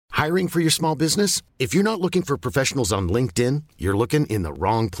Hiring for your small business? If you're not looking for professionals on LinkedIn, you're looking in the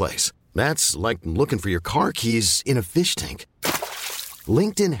wrong place. That's like looking for your car keys in a fish tank.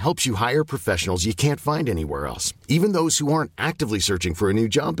 LinkedIn helps you hire professionals you can't find anywhere else, even those who aren't actively searching for a new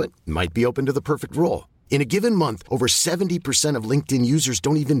job but might be open to the perfect role. In a given month, over 70% of LinkedIn users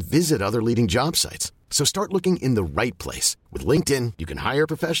don't even visit other leading job sites. So start looking in the right place. With LinkedIn, you can hire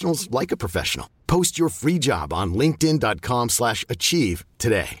professionals like a professional. Post your free job on linkedin.com/achieve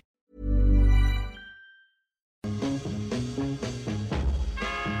today.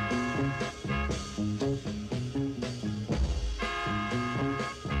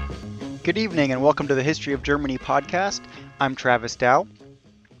 Good evening and welcome to the History of Germany podcast. I'm Travis Dow.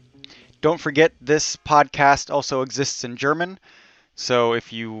 Don't forget this podcast also exists in German, so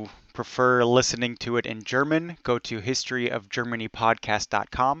if you prefer listening to it in German, go to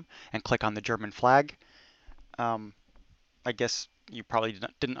historyofgermanypodcast.com and click on the German flag. I guess you probably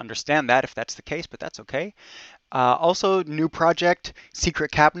didn't understand that if that's the case, but that's okay. Also, new project,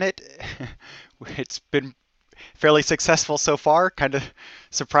 Secret Cabinet. It's been fairly successful so far, kind of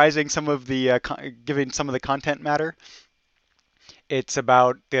surprising some of the giving some of the content matter. It's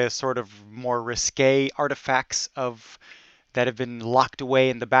about the sort of more risque artifacts that have been locked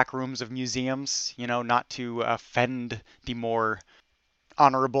away in the back rooms of museums, not to offend the more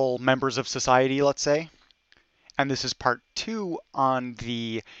honorable members of society, let's say. And this is part 2 on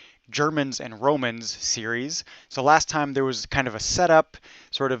the Germans and Romans series. So last time there was kind of a setup,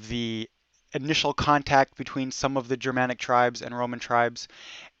 sort of the initial contact between some of the Germanic tribes and Roman tribes.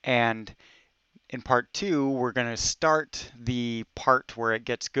 And in part 2, we're going to start the part where it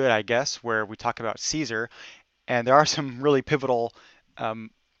gets good, I guess, where we talk about Caesar. And there are some really pivotal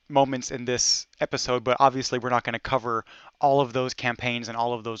moments in this episode, but obviously we're not going to cover all of those campaigns and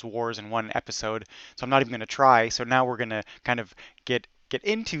all of those wars in one episode. So I'm not even going to try. So now we're going to kind of get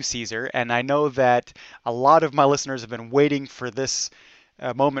into Caesar. And I know that a lot of my listeners have been waiting for this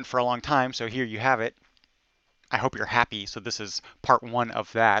moment for a long time. So here you have it. I hope you're happy. So this is part 1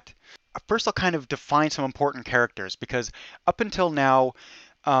 of that. First, I'll kind of define some important characters because up until now,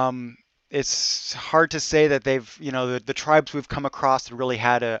 it's hard to say that they've, the tribes we've come across have really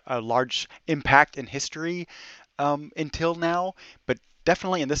had a large impact in history until now. But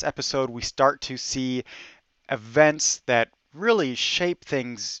definitely in this episode, we start to see events that really shape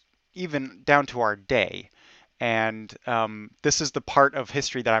things even down to our day. And this is the part of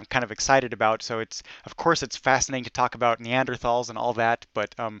history that I'm kind of excited about. So of course, it's fascinating to talk about Neanderthals and all that.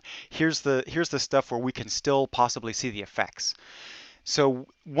 But here's the stuff where we can still possibly see the effects. So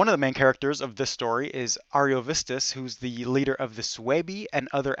one of the main characters of this story is Ariovistus, who's the leader of the Suebi and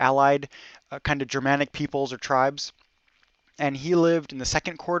other allied kind of Germanic peoples or tribes. And he lived in the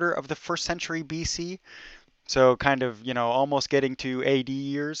second quarter of the 1st century BC. So kind of, almost getting to AD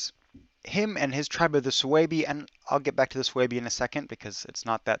years. Him and his tribe of the Suebi, and I'll get back to the Suebi in a second because it's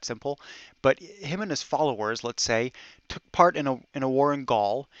not that simple, but him and his followers, let's say, took part in a war in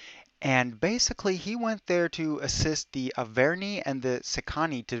Gaul, and basically he went there to assist the Averni and the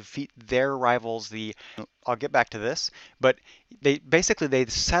Sicani to defeat their rivals, I'll get back to this, but they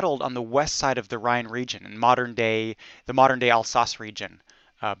settled on the west side of the Rhine region in the modern day Alsace region,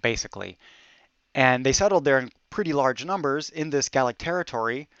 basically. And they settled there in pretty large numbers in this Gallic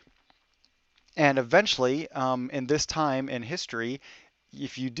territory. And eventually, in this time in history,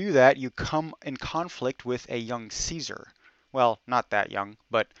 if you do that, you come in conflict with a young Caesar. Well, not that young,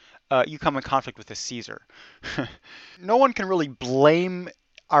 but you come in conflict with a Caesar. No one can really blame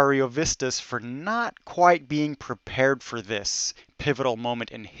Ariovistus for not quite being prepared for this pivotal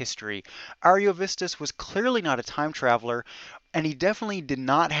moment in history. Ariovistus was clearly not a time traveler, and he definitely did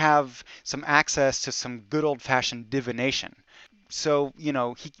not have some access to some good old-fashioned divination. So,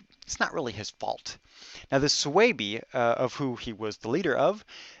 it's not really his fault. Now, the Suebi, of who he was the leader of,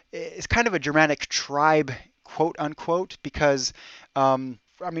 is kind of a Germanic tribe, quote unquote, because,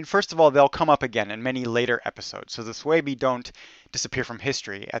 first of all, they'll come up again in many later episodes. So the Suebi don't disappear from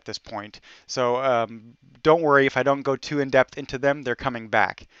history at this point. So don't worry if I don't go too in depth into them, they're coming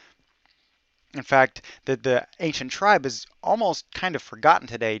back. In fact, the ancient tribe is almost kind of forgotten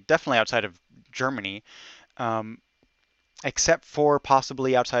today, definitely outside of Germany. Except for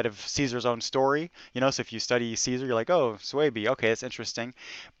possibly outside of Caesar's own story. So if you study Caesar, you're like, oh, Suebi, okay, that's interesting.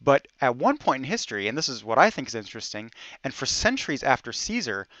 But at one point in history, and this is what I think is interesting, and for centuries after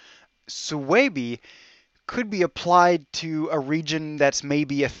Caesar, Suebi could be applied to a region that's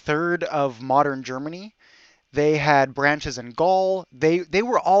maybe a third of modern Germany. They had branches in Gaul. They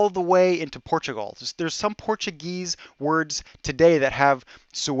were all the way into Portugal. There's some Portuguese words today that have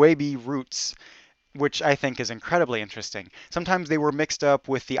Suebi roots. which I think is incredibly interesting. Sometimes they were mixed up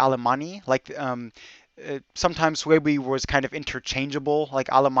with the Alemanni, like sometimes Suebi was kind of interchangeable, like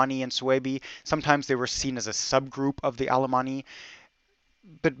Alemanni and Suebi. Sometimes they were seen as a subgroup of the Alemanni.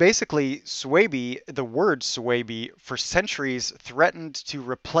 But basically, Suebi, the word Suebi, for centuries threatened to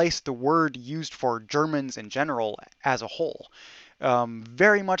replace the word used for Germans in general as a whole.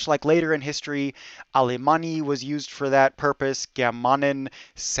 Very much like later in history, Alemanni was used for that purpose, Germanen,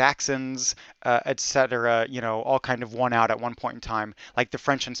 Saxons, etc. All kind of won out at one point in time. Like the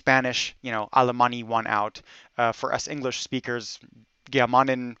French and Spanish, Alemanni won out. For us English speakers,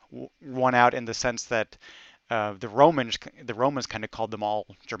 Germanen won out in the sense that the Romans kind of called them all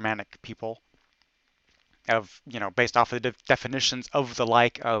Germanic people based off of the definitions of the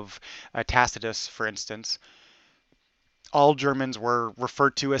like of Tacitus, for instance. All Germans were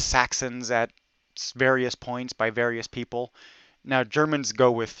referred to as Saxons at various points by various people. Now, Germans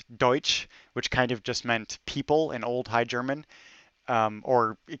go with Deutsch, which kind of just meant people in Old High German.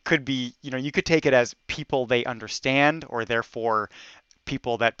 Or it could be, you could take it as people they understand, or therefore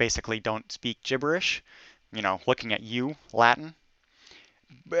people that basically don't speak gibberish, looking at you, Latin.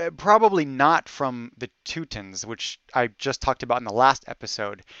 Probably not from the Teutons, which I just talked about in the last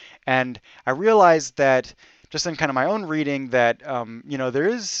episode. And I realized that just in kind of my own reading that, there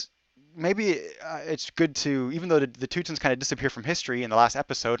is maybe it's good to, even though the Teutons kind of disappear from history in the last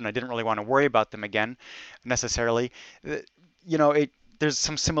episode, and I didn't really want to worry about them again necessarily, there's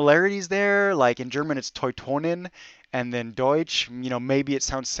some similarities there. Like in German, it's Teutonen, and then Deutsch, maybe it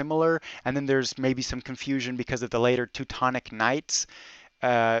sounds similar. And then there's maybe some confusion because of the later Teutonic Knights,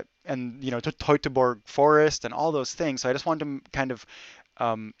 and Teutoburg Forest and all those things. So I just wanted to kind of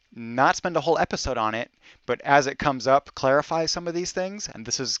not spend a whole episode on it, but as it comes up, clarify some of these things. And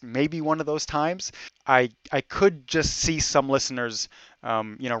this is maybe one of those times. I could just see some listeners,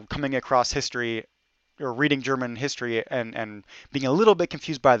 coming across history or reading German history and being a little bit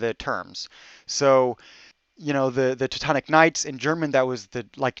confused by the terms. So, the Teutonic Knights in German, that was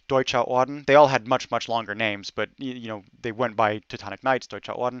like Deutscher Orden. They all had much, much longer names, but, they went by Teutonic Knights,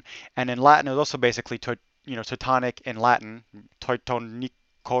 Deutscher Orden. And in Latin, it was also basically, Teutonic in Latin,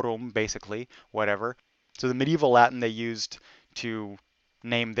 Teutonicorum, basically, whatever. So the medieval Latin they used to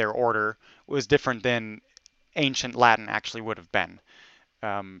name their order was different than ancient Latin actually would have been.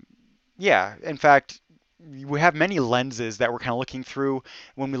 Yeah, in fact, we have many lenses that we're kind of looking through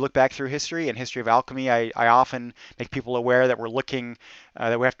when we look back through history and history of alchemy. I often make people aware that we're looking,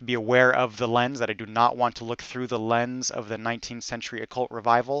 that we have to be aware of the lens, that I do not want to look through the lens of the 19th century occult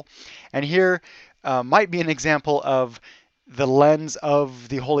revival. And here might be an example of the lens of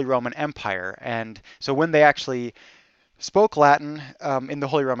the Holy Roman Empire. And so when they actually spoke Latin in the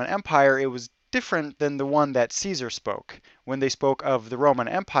Holy Roman Empire, it was different than the one that Caesar spoke. When they spoke of the Roman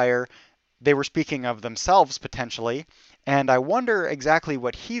Empire, they were speaking of themselves potentially, and I wonder exactly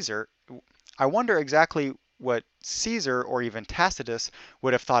what Caesar or even Tacitus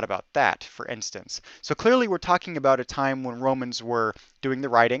would have thought about that, for instance. So clearly we're talking about a time when Romans were doing the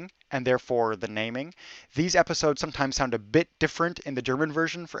writing and therefore the naming. These episodes sometimes sound a bit different in the German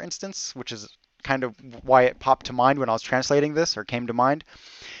version, for instance, which is kind of why it popped to mind when I was translating this, or came to mind.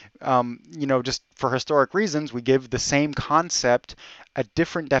 Just for historic reasons, we give the same concept a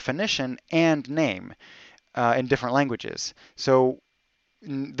different definition and name in different languages. So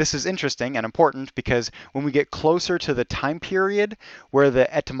this is interesting and important because when we get closer to the time period where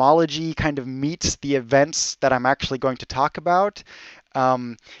the etymology kind of meets the events that I'm actually going to talk about,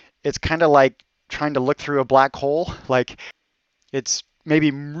 it's kind of like trying to look through a black hole. Like, it's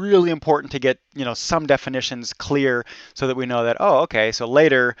maybe really important to get some definitions clear so that we know that, oh, okay, so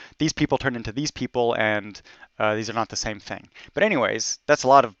later these people turn into these people and these are not the same thing. But anyways, that's a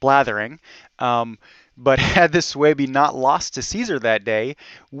lot of blathering. But had the Suebi not lost to Caesar that day,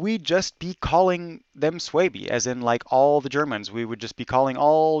 we'd just be calling them Suebi, as in like all the Germans. We would just be calling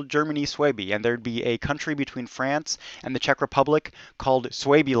all Germany Suebi, and there'd be a country between France and the Czech Republic called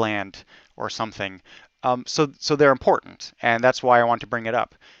Suebiland or something. So they're important, and that's why I want to bring it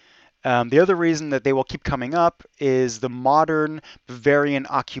up. The other reason that they will keep coming up is the modern Bavarian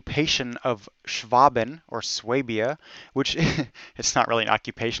occupation of Schwaben, or Swabia, which it's not really an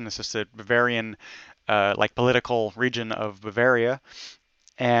occupation, it's just a Bavarian political region of Bavaria,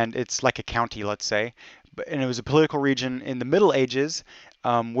 and it's like a county, let's say. And it was a political region in the Middle Ages,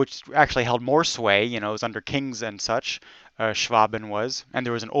 which actually held more sway. It was under kings and such. Schwaben was, and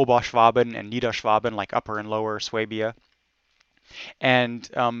there was an Oberschwaben and Niederschwaben, like Upper and Lower Swabia. And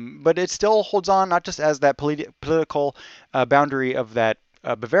but it still holds on not just as that political boundary of that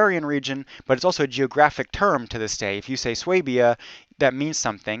Bavarian region, but it's also a geographic term to this day. If you say Swabia, that means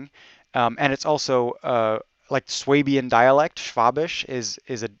something. And it's also like Swabian dialect. Schwabisch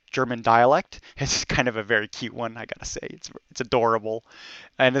is a German dialect. It's kind of a very cute one, I gotta say. It's adorable,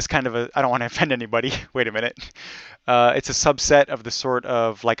 and it's kind of a. I don't want to offend anybody. Wait a minute. It's a subset of the sort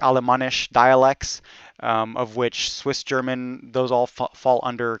of like Alemannish dialects, of which Swiss German, those all fall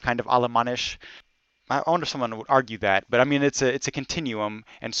under kind of Alemannish. I wonder if someone would argue that, but I mean it's a continuum,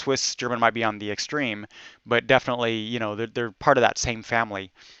 and Swiss German might be on the extreme, but definitely they're part of that same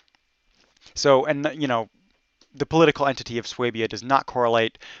family. So and the political entity of Swabia does not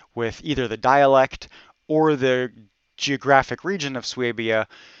correlate with either the dialect or the geographic region of Swabia.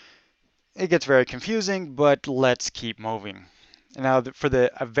 It gets very confusing, but let's keep moving. Now, for the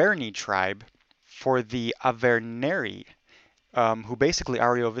Averni tribe, for the Averneri, who basically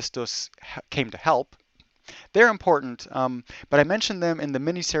Ariovistus came to help, they're important, but I mentioned them in the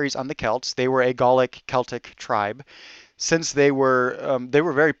miniseries on the Celts. They were a Gallic Celtic tribe. Since they were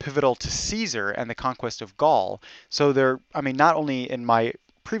very pivotal to Caesar and the conquest of Gaul. So I mean, not only in my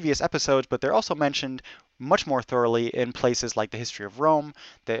previous episodes, but they're also mentioned much more thoroughly in places like the History of Rome,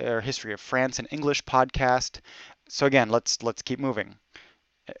 the History of France, and English podcast. So again, let's keep moving.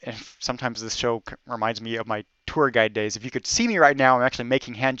 And sometimes this show reminds me of my tour guide days. If you could see me right now, I'm actually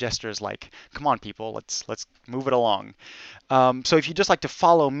making hand gestures like, "Come on, people, let's move it along." So if you'd just like to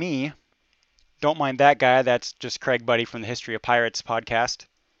follow me, don't mind that guy. That's just Craig Buddy from the History of Pirates podcast.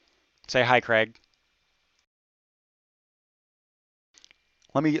 Say hi, Craig.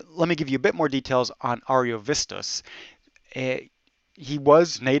 Let me give you a bit more details on Ariovistus. Eh, he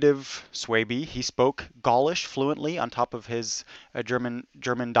was native Swabi. He spoke Gaulish fluently on top of his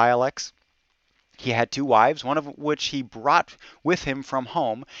German dialects. He had two wives, one of which he brought with him from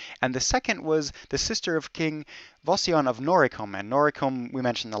home, and the second was the sister of King Vosion of Noricum. And Noricum, we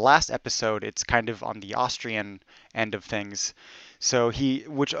mentioned in the last episode, it's kind of on the Austrian end of things.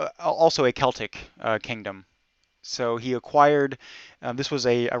 Which also a Celtic kingdom. So he acquired. This was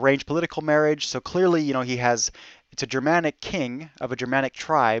a arranged political marriage. So clearly, it's a Germanic king of a Germanic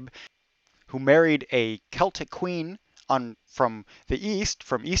tribe who married a Celtic queen from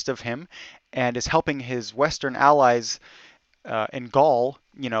east of him, and is helping his Western allies in Gaul,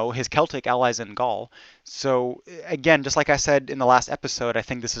 his Celtic allies in Gaul. So again, just like I said in the last episode, I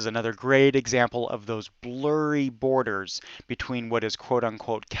think this is another great example of those blurry borders between what is quote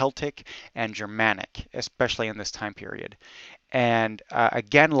unquote Celtic and Germanic, especially in this time period. And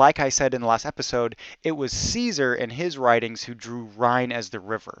again, like I said in the last episode, it was Caesar in his writings who drew Rhine as the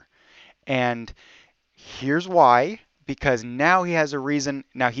river. And here's why, because now he has a reason.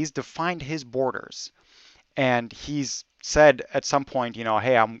 Now he's defined his borders, and he's said at some point,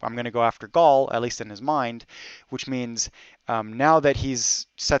 hey, I'm going to go after Gaul, at least in his mind, which means now that he's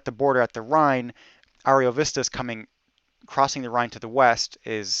set the border at the Rhine, Ariovistus crossing the Rhine to the west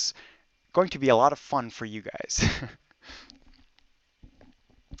is going to be a lot of fun for you guys.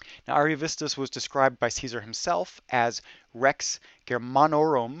 Now, Ariovistus was described by Caesar himself as Rex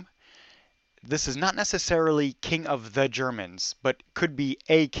Germanorum. This is not necessarily king of the Germans, but could be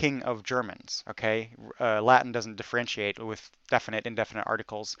a king of Germans, okay? Latin doesn't differentiate with definite, indefinite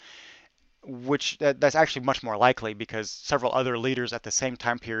articles, which that's actually much more likely because several other leaders at the same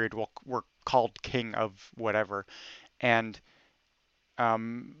time period were called king of whatever. And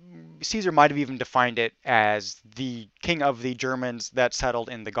Caesar might have even defined it as the king of the Germans that settled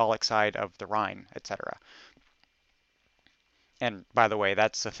in the Gallic side of the Rhine, etc. And by the way,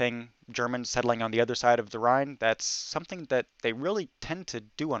 that's a thing. Germans settling on the other side of the Rhine, that's something that they really tend to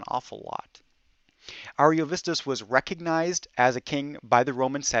do an awful lot. Ariovistus was recognized as a king by the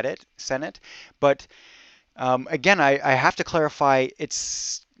Roman Senate, but again, I have to clarify,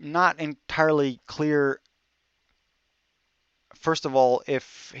 it's not entirely clear, first of all,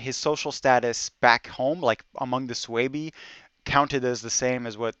 if his social status back home, like among the Suebi, counted as the same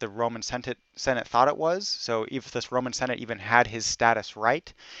as what the Roman Senate thought it was. So if this Roman Senate even had his status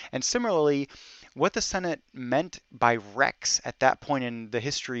right. And similarly, what the Senate meant by Rex at that point in the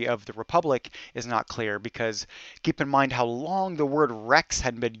history of the Republic is not clear, because keep in mind how long the word Rex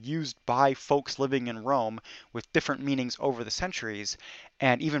had been used by folks living in Rome with different meanings over the centuries.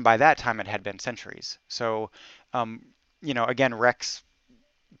 And even by that time, it had been centuries. So, again, Rex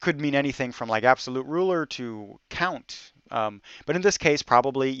could mean anything from like absolute ruler to count. But in this case,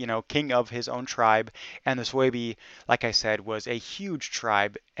 probably, king of his own tribe. And the Suebi, like I said, was a huge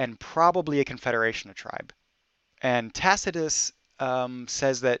tribe and probably a confederation of tribe. And Tacitus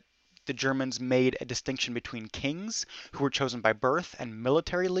says that the Germans made a distinction between kings who were chosen by birth and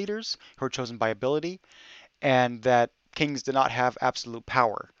military leaders who were chosen by ability, and that kings did not have absolute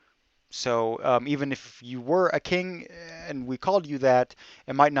power. So even if you were a king and we called you that,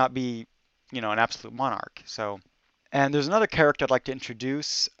 it might not be, an absolute monarch. So, and there's another character I'd like to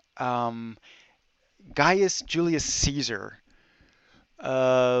introduce, um, Gaius Julius Caesar.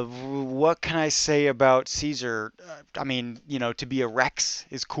 What can I say about Caesar? I mean, to be a Rex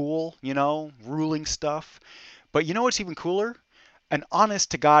is cool, ruling stuff. But you know what's even cooler? An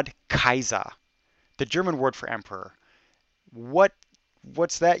honest to God Kaiser, the German word for emperor. What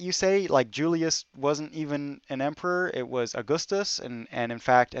what's that you say? Like Julius wasn't even an emperor, it was Augustus, and in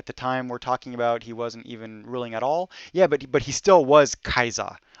fact at the time we're talking about he wasn't even ruling at all. Yeah, but he still was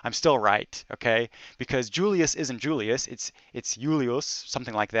Kaiser. I'm still right, okay? Because Julius isn't Julius, it's Julius,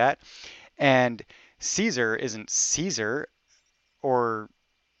 something like that. And Caesar isn't Caesar, or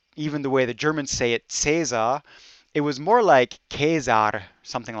even the way the Germans say it, Caesar. It was more like Caesar,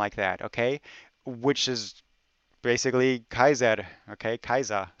 something like that, okay? Which is basically Kaiser, okay,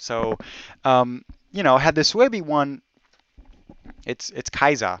 Kaiser. So, had the Suebi won, it's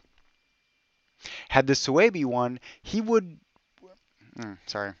Kaiser. Had the Suebi won, he would,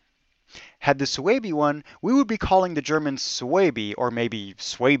 sorry. Had the Suebi won, we would be calling the Germans Suebi or maybe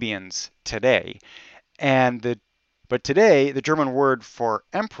Swabians today. But today the German word for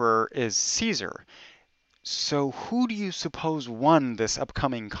emperor is Caesar. So who do you suppose won this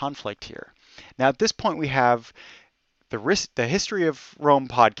upcoming conflict here? Now at this point we have the History of Rome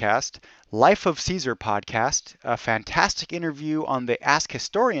podcast, Life of Caesar podcast, a fantastic interview on the Ask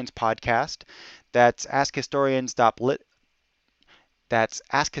Historians podcast. That's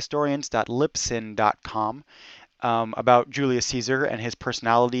askhistorians.libsyn.com, about Julius Caesar and his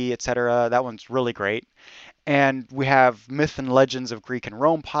personality, etc. That one's really great. And we have Myth and Legends of Greek and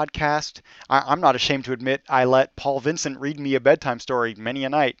Rome podcast. I'm not ashamed to admit I let Paul Vincent read me a bedtime story many a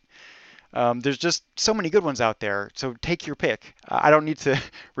night. There's just so many good ones out there, so take your pick. I don't need to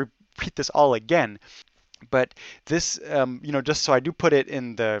repeat this all again, but this, just so I do put it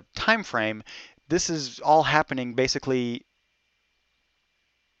in the time frame, this is all happening basically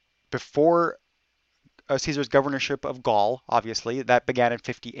before Caesar's governorship of Gaul, obviously. That began in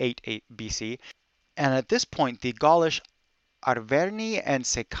 58 BC. And at this point, the Gaulish Arverni and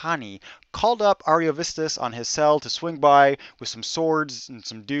Secani called up Ariovistus on his cell to swing by with some swords and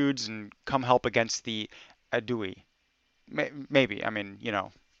some dudes and come help against the Aedui. Maybe, I mean,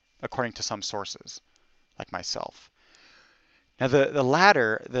 according to some sources, like myself. Now, the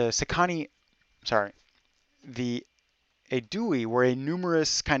latter, the Secani, sorry, the Aedui were a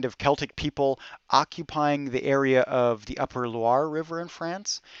numerous kind of Celtic people occupying the area of the upper Loire River in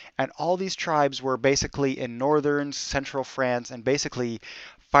France. And all these tribes were basically in northern, central France and basically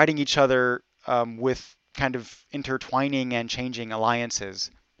fighting each other with kind of intertwining and changing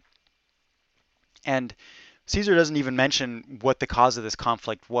alliances. And Caesar doesn't even mention what the cause of this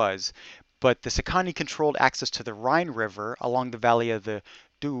conflict was, but the Secani controlled access to the Rhine River along the valley of the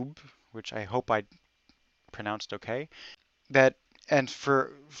Doubs, which I hope I pronounced okay, that and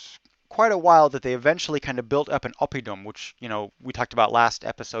for quite a while that they eventually kind of built up an oppidum, which we talked about last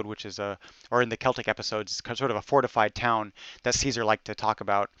episode, which is or in the Celtic episodes, sort of a fortified town that Caesar liked to talk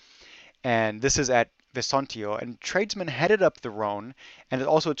about. And this is at Vesontio, and tradesmen headed up the Rhone, and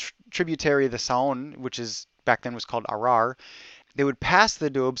also tributary of the Saône, which is back then was called Arar. They would pass the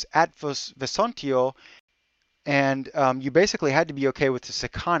Doubs at Vesontio, and you basically had to be okay with the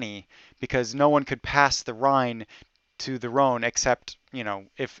Secani because no one could pass the Rhine to the Rhone except,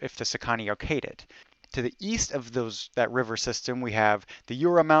 if the Secani okayed it. To the east of that river system, we have the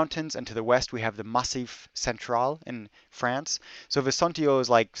Jura Mountains, and to the west we have the Massif Central in France. So Vesontio is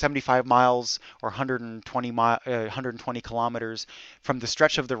like 75 miles or 120 kilometers from the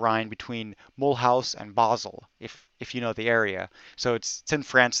stretch of the Rhine between Mulhouse and Basel, if you know the area. So it's in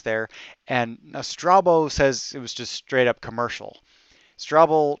France there. And Strabo says it was just straight up commercial.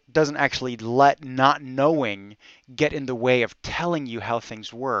 Strabo doesn't actually let not knowing get in the way of telling you how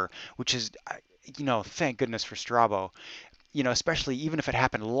things were, which is, thank goodness for Strabo. Especially even if it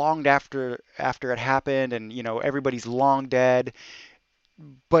happened long after it happened, and everybody's long dead.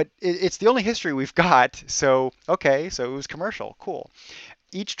 But it's the only history we've got. So okay, so it was commercial, cool.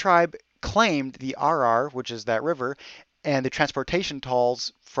 Each tribe claimed the Arar, which is that river, and the transportation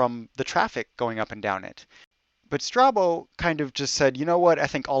tolls from the traffic going up and down it. But Strabo kind of just said, you know what, I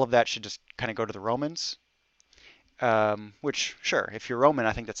think all of that should just kind of go to the Romans. Which, sure, if you're Roman,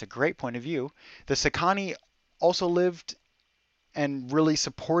 I think that's a great point of view. The Secani also lived and really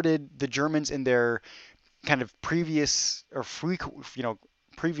supported the Germans in their kind of previous and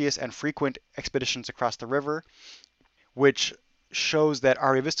frequent expeditions across the river, which shows that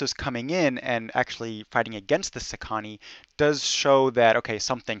Ariovistus coming in and actually fighting against the Sicani does show that, okay,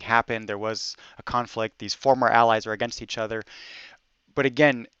 something happened. There was a conflict. These former allies are against each other. But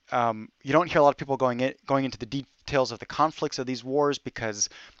again, you don't hear a lot of people going into the details of the conflicts of these wars because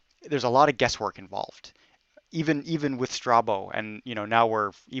there's a lot of guesswork involved. Even with Strabo, and now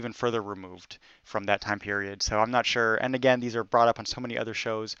we're even further removed from that time period. So I'm not sure. And again, these are brought up on so many other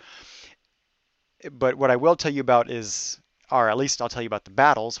shows. But what I will tell you about is, or at least I'll tell you about the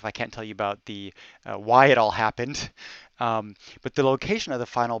battles, if I can't tell you about the why it all happened. But the location of the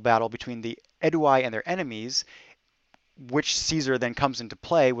final battle between the Aedui and their enemies, which Caesar then comes into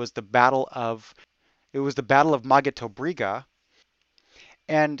play, was the battle of Magetobriga.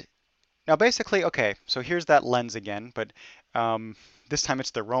 And now basically, okay, so here's that lens again, but this time it's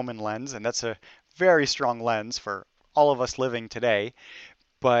the Roman lens, and that's a very strong lens for all of us living today.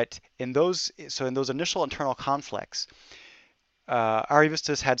 But in those initial internal conflicts,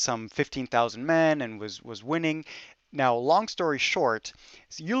 Ariovistus had some 15,000 men and was winning. Now, long story short,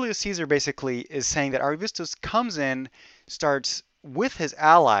 Julius Caesar basically is saying that Ariovistus comes in, starts with his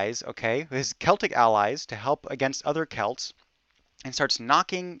allies, okay, his Celtic allies, to help against other Celts, and starts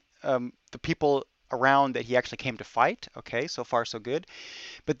knocking the people around that he actually came to fight. Okay, so far so good.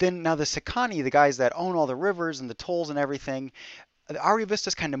 But then now the Sicani, the guys that own all the rivers and the tolls and everything,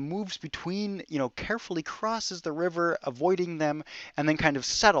 Ariovistus kind of moves between, carefully crosses the river, avoiding them, and then kind of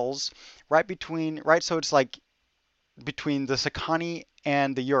settles right, so it's like between the Sicani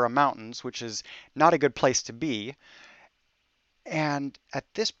and the Jura Mountains, which is not a good place to be. And at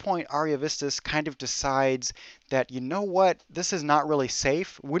this point, Ariovistus kind of decides that, you know what, this is not really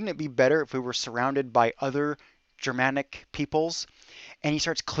safe. Wouldn't it be better if we were surrounded by other Germanic peoples? And he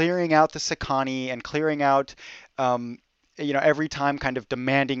starts clearing out the Sicani and clearing out, every time kind of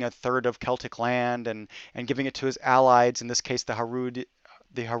demanding a third of Celtic land and giving it to his allies, in this case, the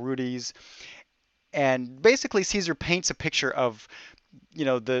Harudes. And basically, Caesar paints a picture of,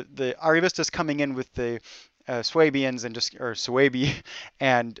 the Ariovistus coming in with the Swabians or Suebi,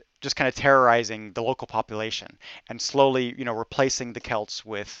 and just kind of terrorizing the local population and slowly, replacing the Celts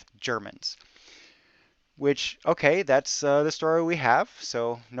with Germans. Which, okay, that's the story we have,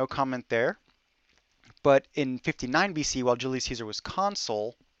 so no comment there. But in 59 BC, while Julius Caesar was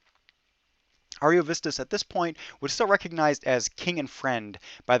consul, Ariovistus at this point was still recognized as king and friend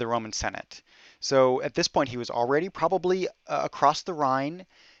by the Roman Senate. So at this point, he was already probably across the Rhine,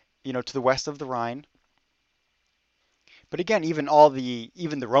 to the west of the Rhine. But again, even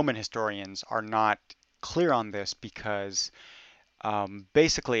the Roman historians are not clear on this because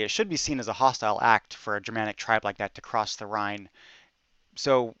basically it should be seen as a hostile act for a Germanic tribe like that to cross the Rhine.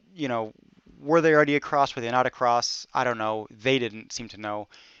 So, were they already across? Were they not across? I don't know. They didn't seem to know.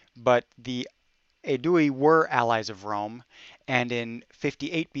 But the Aedui were allies of Rome, and in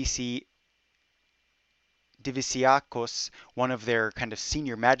 58 BC, Diviciacus, one of their kind of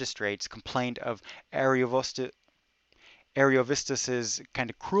senior magistrates, complained of Ariovistus's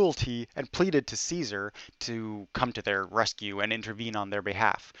kind of cruelty and pleaded to Caesar to come to their rescue and intervene on their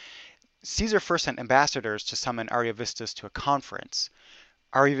behalf. Caesar first sent ambassadors to summon Ariovistus to a conference.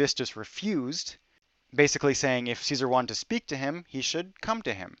 Ariovistus refused, basically saying if Caesar wanted to speak to him, he should come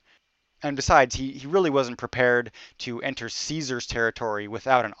to him. And besides, he really wasn't prepared to enter Caesar's territory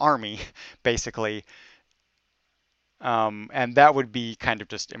without an army, basically. And that would be kind of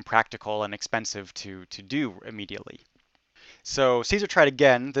just impractical and expensive to do immediately. So Caesar tried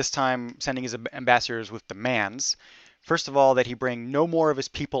again, this time sending his ambassadors with demands. First of all, that he bring no more of his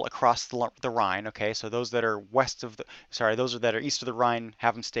people across the Rhine. Okay, so those that are those that are east of the Rhine,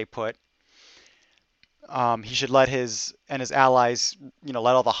 have them stay put. He should let his allies,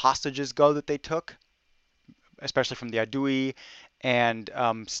 let all the hostages go that they took, especially from the Aedui, and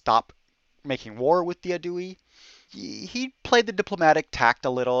stop making war with the Aedui. He played the diplomatic tact a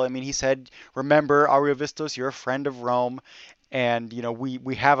little. I mean, he said, "Remember, Ariovistus, you're a friend of Rome, and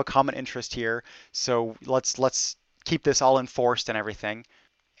we have a common interest here. So let's keep this all enforced and everything."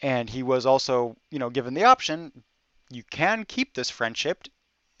 And he was also, given the option, you can keep this friendship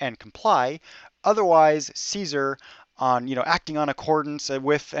and comply. Otherwise, Caesar, on acting on accordance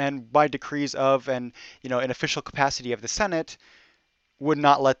with and by decrees of and in official capacity of the Senate, would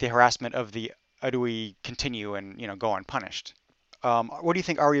not let the harassment of the Aedui continue and go unpunished. What do you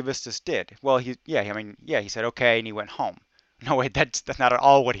think Ariovistus did? Well, he said okay, and he went home. No, wait, that's not at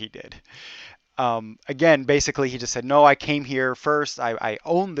all what he did. Again, basically, he just said, no, I came here first. I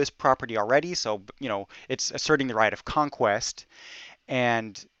own this property already, so it's asserting the right of conquest,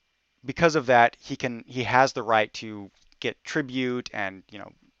 and because of that, he has the right to get tribute and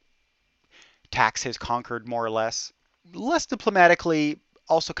tax his conquered more or less. less diplomatically,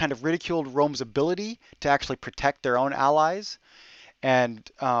 also kind of ridiculed Rome's ability to actually protect their own allies and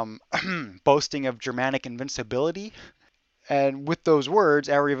boasting of Germanic invincibility. And with those words,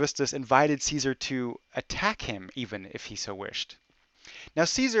 Ariovistus invited Caesar to attack him, even if he so wished. Now,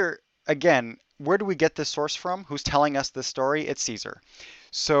 Caesar, again, where do we get this source from? Who's telling us this story? It's Caesar.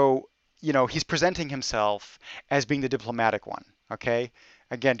 So, he's presenting himself as being the diplomatic one, okay?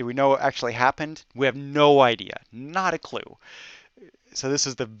 Again, do we know what actually happened? We have no idea, not a clue. So this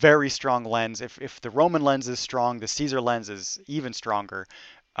is the very strong lens. If the Roman lens is strong, the Caesar lens is even stronger.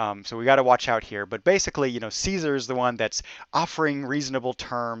 So we got to watch out here. But basically, Caesar is the one that's offering reasonable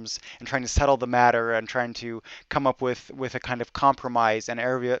terms and trying to settle the matter and trying to come up with a kind of compromise. And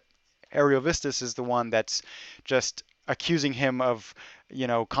Ariovistus is the one that's just accusing him of,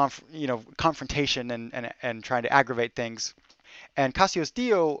 confrontation and trying to aggravate things. And Cassius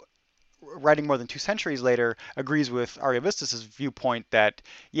Dio, writing more than 2 centuries later, agrees with Ariovistus's viewpoint that,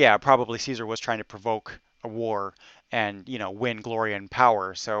 yeah, probably Caesar was trying to provoke a war and, win glory and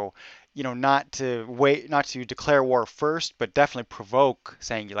power. So, not to declare war first, but definitely provoke,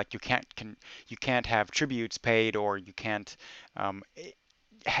 saying like you can't have tributes paid, or you can't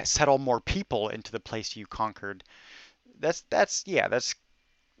settle more people into the place you conquered. That's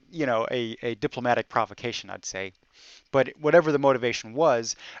a diplomatic provocation, I'd say. But whatever the motivation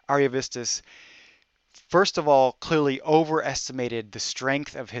was, Ariovistus, first of all, clearly overestimated the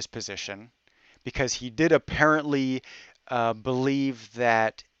strength of his position, because he did apparently believe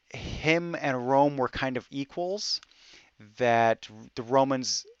that him and Rome were kind of equals, that the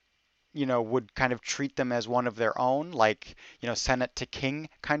Romans, would kind of treat them as one of their own, like, Senate to king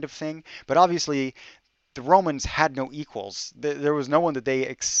kind of thing. But obviously, the Romans had no equals. There was no one that they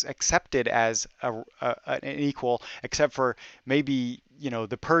accepted as an equal, except for maybe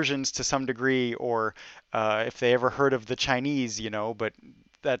the Persians to some degree, or if they ever heard of the Chinese, but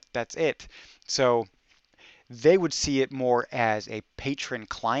that's it. So they would see it more as a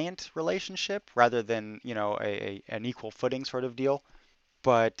patron-client relationship rather than an equal footing sort of deal.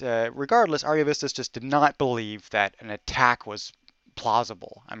 But regardless, Ariovistus just did not believe that an attack was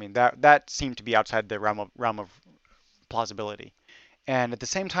plausible. I mean, that seemed to be outside the realm of plausibility. And at the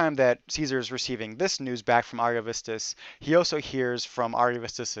same time that Caesar is receiving this news back from Ariovistus, he also hears from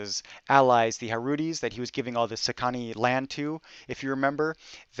Ariovistus's allies, the Harudes, that he was giving all the Sicani land to. If you remember,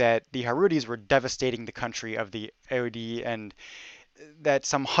 that the Harudes were devastating the country of the Aedi, and that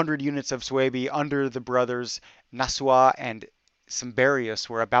some 100 units of Suebi under the brothers Nasua and Symbarius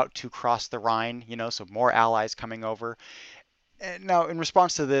were about to cross the Rhine, so more allies coming over. And now, in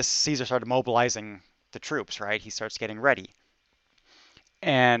response to this, Caesar started mobilizing the troops, right? He starts getting ready.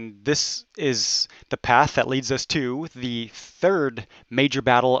 And this is the path that leads us to the third major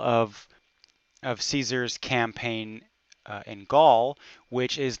battle of Caesar's campaign in Gaul,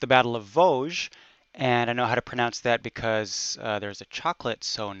 which is the Battle of Vosges. And I know how to pronounce that because there's a chocolate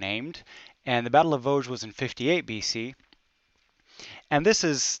so named. And the Battle of Vosges was in 58 BC. And this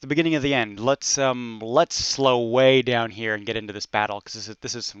is the beginning of the end. Let's slow way down here and get into this battle, because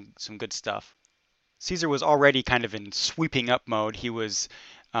this is some good stuff. Caesar was already kind of in sweeping up mode. He was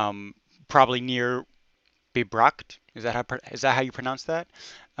probably near Bibracte. Is that how you pronounce that?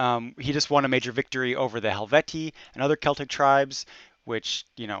 He just won a major victory over the Helvetii and other Celtic tribes, which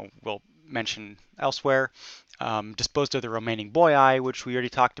we'll mention elsewhere. Disposed of the remaining Boii, which we already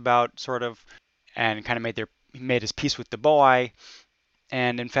talked about, sort of, and kind of made his peace with the Boii.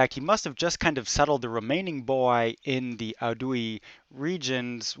 And in fact, he must have just kind of settled the remaining Boii in the Aedui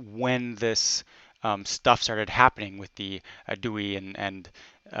regions when this stuff started happening with the Aedui and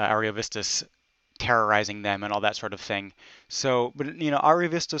Ariovistus terrorizing them and all that sort of thing. So, but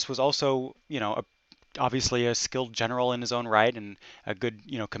Ariovistus was also obviously a skilled general in his own right and a good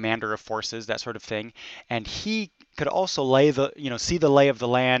commander of forces, that sort of thing. And he could also see the lay of the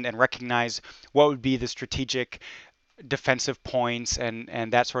land and recognize what would be the strategic defensive points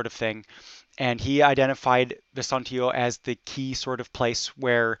and that sort of thing. And he identified Vesontio as the key sort of place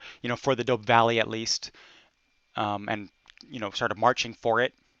where, for the Dobe Valley at least, and started marching for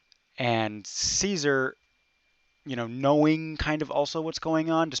it. And Caesar, knowing kind of also what's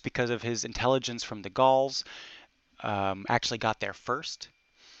going on, just because of his intelligence from the Gauls, actually got there first.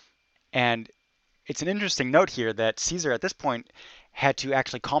 And it's an interesting note here that Caesar at this point had to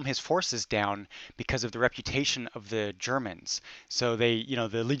actually calm his forces down because of the reputation of the Germans. So the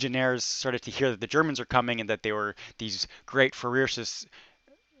legionnaires started to hear that the Germans are coming and that they were these great ferocious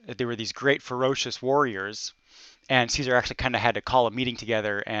warriors. And Caesar actually kind of had to call a meeting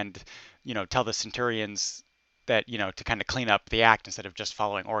together and, tell the centurions that, to kind of clean up the act instead of just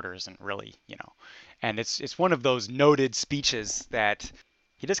following orders and really, And it's one of those noted speeches that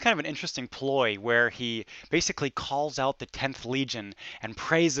he does kind of an interesting ploy where he basically calls out the 10th Legion and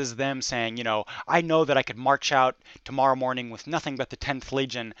praises them, saying, I know that I could march out tomorrow morning with nothing but the 10th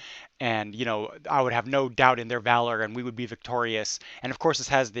Legion, and, I would have no doubt in their valor and we would be victorious. And of course, this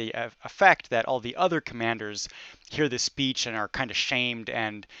has the effect that all the other commanders hear this speech and are kind of shamed,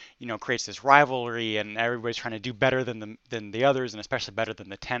 and, creates this rivalry, and everybody's trying to do better than the others, and especially better than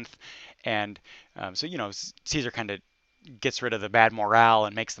the 10th. And so, Caesar kind of gets rid of the bad morale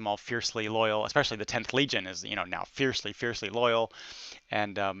and makes them all fiercely loyal. Especially the 10th Legion is, now fiercely loyal.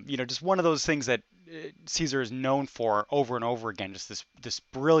 And, just one of those things that Caesar is known for over and over again, just this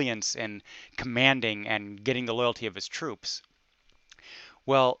brilliance in commanding and getting the loyalty of his troops.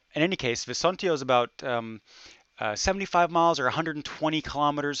 Well, in any case, Vesontio is about 75 miles or 120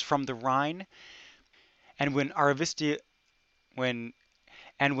 kilometers from the Rhine. And when Ariovistus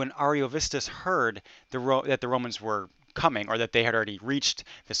heard that the Romans were coming, or that they had already reached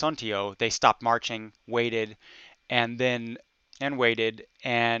Vesontio, they stopped marching, waited, and waited,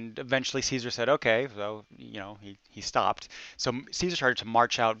 and eventually Caesar said, okay, so, he stopped. So Caesar started to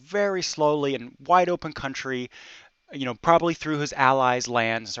march out very slowly in wide open country, probably through his allies'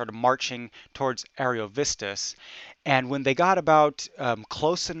 lands, and started marching towards Ariovistus. And when they got about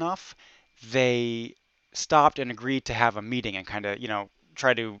close enough, they stopped and agreed to have a meeting and kind of,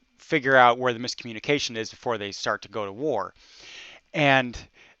 try to figure out where the miscommunication is before they start to go to war. And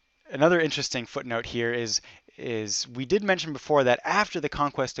another interesting footnote here is we did mention before that after the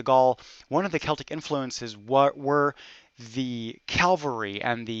conquest of Gaul, one of the Celtic influences were the cavalry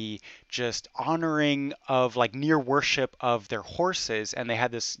and the just honoring of like near worship of their horses. And they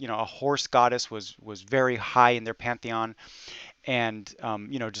had this, a horse goddess was very high in their pantheon. And,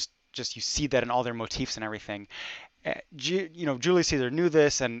 just you see that in all their motifs and everything. Julius Caesar knew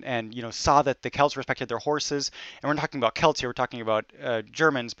this and saw that the Celts respected their horses. And we're not talking about Celts here, we're talking about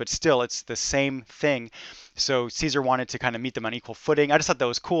Germans, but still it's the same thing. So Caesar wanted to kind of meet them on equal footing. I just thought that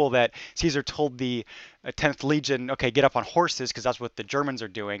was cool that Caesar told the 10th Legion, okay, get up on horses because that's what the Germans are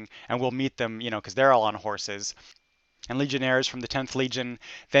doing, and we'll meet them, because they're all on horses. And legionnaires from the 10th Legion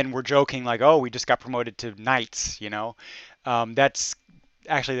then were joking like, oh, we just got promoted to knights, That's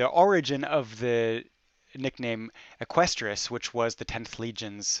actually the origin of the nickname Equestris, which was the 10th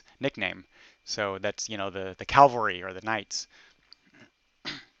Legion's nickname. So that's, the cavalry or the knights.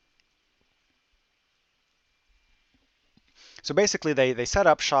 So basically they set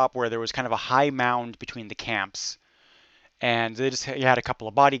up shop where there was kind of a high mound between the camps. And they just had a couple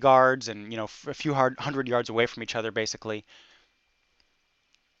of bodyguards and, a few hundred yards away from each other, basically.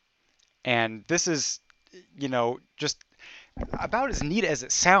 And this is, just about as neat as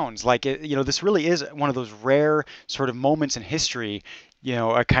it sounds. Like, this really is one of those rare sort of moments in history,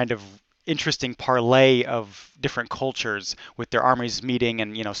 a kind of interesting parlay of different cultures with their armies meeting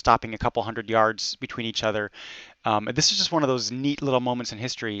and, stopping a couple hundred yards between each other. And this is just one of those neat little moments in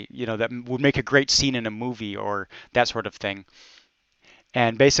history, that would make a great scene in a movie or that sort of thing.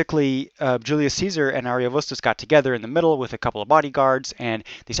 And basically, Julius Caesar and Ariovistus got together in the middle with a couple of bodyguards, and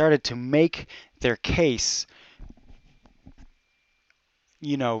they started to make their case,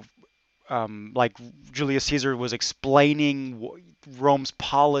 like Julius Caesar was explaining Rome's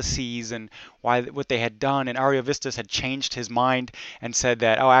policies and what they had done, and Ariovistus had changed his mind and said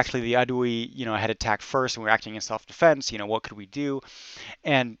that, oh, actually the Aedui, had attacked first and we were acting in self-defense. What could we do?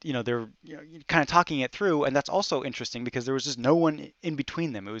 And they're kind of talking it through, and that's also interesting because there was just no one in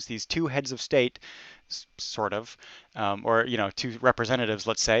between them. It was these two heads of state, sort of, or two representatives,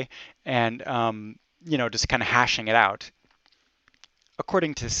 let's say, and just kind of hashing it out.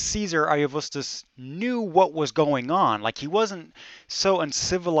 According to Caesar, Ariovistus knew what was going on. Like, he wasn't so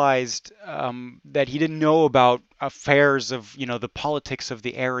uncivilized that he didn't know about affairs of, the politics of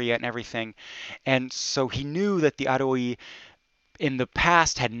the area and everything. And so he knew that the Aedui in the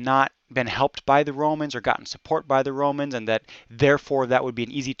past had not been helped by the Romans or gotten support by the Romans, and that therefore that would be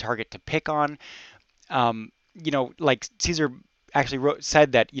an easy target to pick on. Like Caesar actually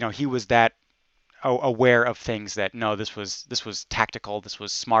said that, he was that aware of things that no, this was tactical, this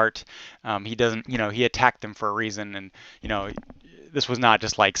was smart. He doesn't, he attacked them for a reason, and this was not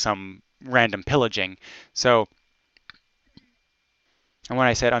just like some random pillaging. So, and when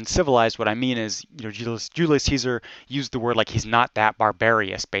I said uncivilized, what I mean is, Julius Caesar used the word like he's not that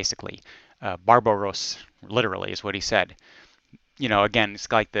barbarous, basically. Barbaros, literally, is what he said. Again,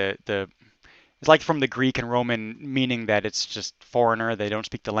 it's like it's like from the Greek and Roman meaning that it's just foreigner, they don't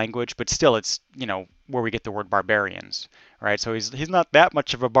speak the language, but still it's, where we get the word barbarians, right? So he's not that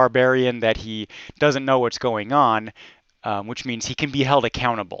much of a barbarian that he doesn't know what's going on, which means he can be held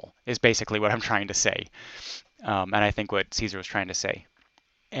accountable, is basically what I'm trying to say. And I think what Caesar was trying to say.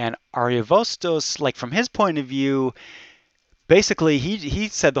 And Ariovistus, like from his point of view, basically he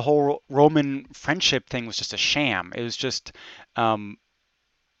said the whole Roman friendship thing was just a sham. It was just,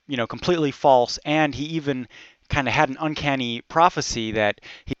 completely false. And he even kind of had an uncanny prophecy that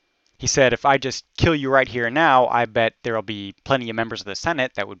he said, if I just kill you right here and now, I bet there'll be plenty of members of the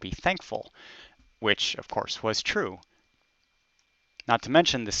Senate that would be thankful, which of course was true. Not to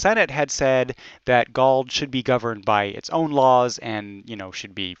mention, the Senate had said that Gaul should be governed by its own laws and,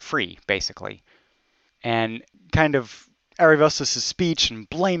 should be free, basically. And kind of Ariovistus' speech and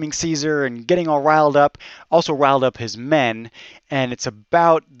blaming Caesar and getting all riled up also riled up his men. And it's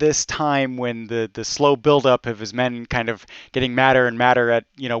about this time when the slow buildup of his men kind of getting madder and madder at,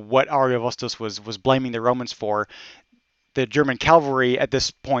 what Ariovistus was blaming the Romans for. The German cavalry at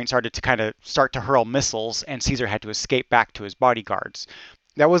this point started to hurl missiles, and Caesar had to escape back to his bodyguards.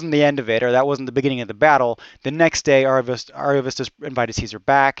 That wasn't the end of it, or that wasn't the beginning of the battle. The next day, Ariovistus invited Caesar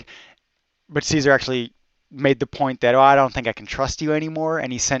back, but Caesar actually made the point that, I don't think I can trust you anymore,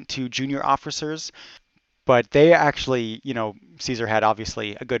 and he sent 2 junior officers. But they actually, Caesar had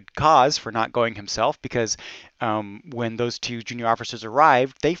obviously a good cause for not going himself, because when those 2 junior officers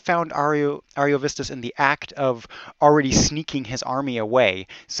arrived, they found Ariovistus in the act of already sneaking his army away.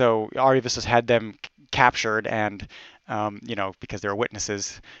 So Ariovistus had them captured and, because they were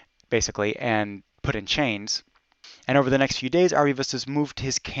witnesses, basically, and put in chains. And over the next few days, Ariovistus moved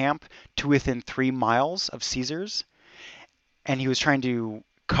his camp to within 3 miles of Caesar's, and he was trying to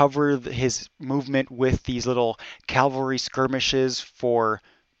cover his movement with these little cavalry skirmishes for,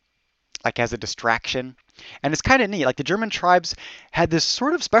 like, as a distraction. And it's kind of neat. Like, the German tribes had this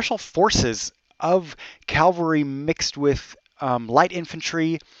sort of special forces of cavalry mixed with light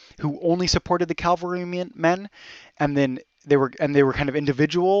infantry who only supported the cavalry men, and then they were kind of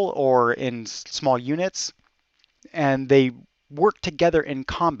individual or in small units, and they work together in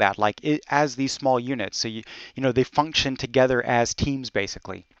combat, as these small units. So they function together as teams,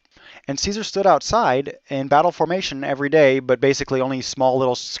 basically. And Caesar stood outside in battle formation every day, but basically only small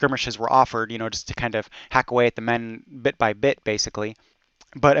little skirmishes were offered, just to kind of hack away at the men bit by bit, basically.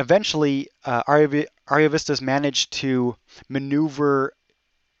 But eventually, Ariovistus managed to maneuver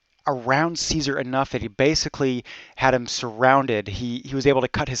around Caesar enough that he basically had him surrounded. He was able to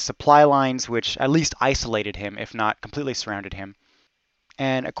cut his supply lines, which at least isolated him, if not completely surrounded him.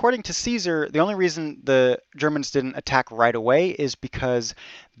 And according to Caesar, the only reason the Germans didn't attack right away is because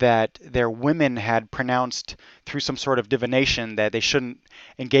that their women had pronounced through some sort of divination that they shouldn't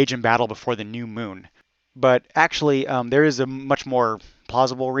engage in battle before the new moon. But actually, there is a much more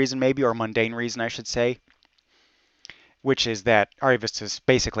plausible reason, maybe, or mundane reason, I should say, which is that Ariovistus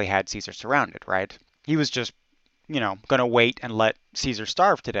basically had Caesar surrounded, right? He was just, going to wait and let Caesar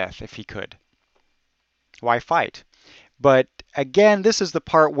starve to death if he could. Why fight? But again, this is the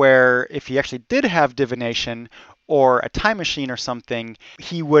part where if he actually did have divination or a time machine or something,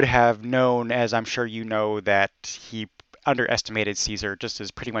 he would have known, as I'm sure you know, that he underestimated Caesar, just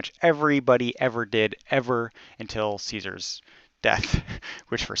as pretty much everybody ever did, ever until Caesar's death,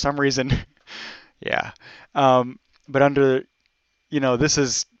 which for some reason, yeah. But this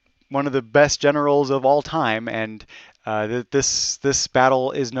is one of the best generals of all time, and this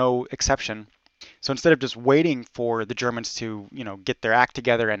battle is no exception. So instead of just waiting for the Germans to, get their act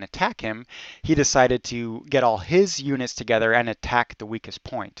together and attack him, he decided to get all his units together and attack the weakest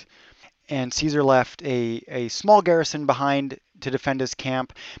point. And Caesar left a small garrison behind to defend his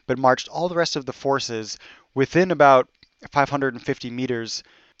camp, but marched all the rest of the forces within about 550 meters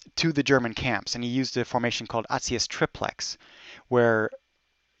to the German camps. And he used a formation called Actius Triplex, where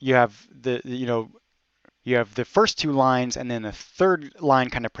you have you have the first 2 lines and then the third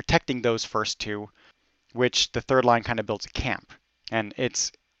line kind of protecting those first 2, which the third line kind of builds a camp. And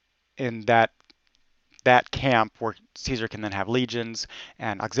it's in that camp where Caesar can then have legions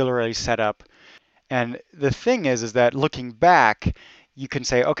and auxiliaries set up. And the thing is that looking back, you can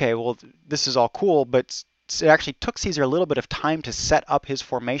say, okay, well, this is all cool, but it actually took Caesar a little bit of time to set up his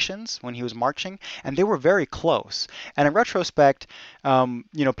formations when he was marching, and they were very close. And in retrospect,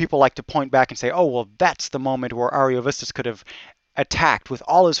 people like to point back and say, oh, well, that's the moment where Ariovistus could have attacked with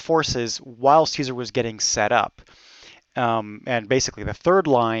all his forces while Caesar was getting set up. And basically the third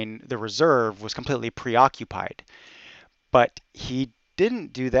line, the reserve, was completely preoccupied. But he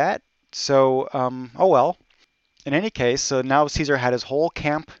didn't do that, so, oh well. In any case, so now Caesar had his whole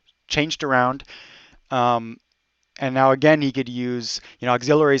camp changed around. And now again, he could use,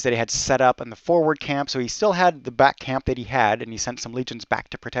 auxiliaries that he had set up in the forward camp. So he still had the back camp that he had, and he sent some legions back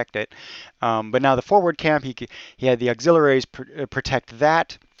to protect it. But now the forward camp, he had the auxiliaries protect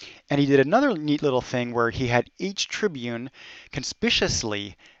that. And he did another neat little thing where he had each tribune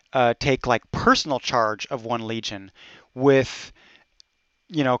conspicuously take like personal charge of one legion with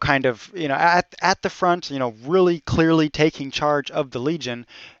kind of, at the front, really clearly taking charge of the legion.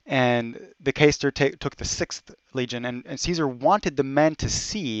 And the Quaestor took the 6th legion, and Caesar wanted the men to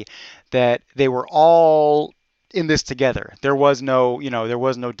see that they were all in this together. There was no, there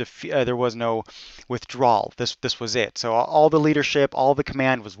was no there was no withdrawal. This was it. So all the leadership, all the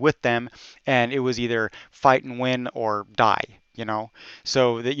command was with them, and it was either fight and win or die.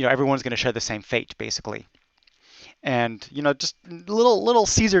 So that everyone's going to share the same fate, basically. And just little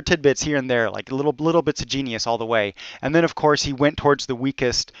Caesar tidbits here and there, like little bits of genius all the way. And then of course he went towards the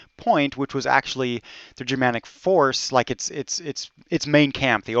weakest point, which was actually the Germanic force, like its main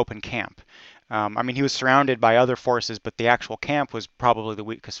camp, the open camp. I mean, he was surrounded by other forces, but the actual camp was probably the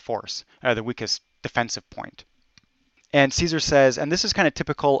weakest force, the weakest defensive point. And Caesar says, and this is kind of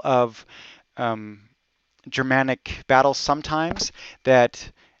typical of Germanic battles sometimes,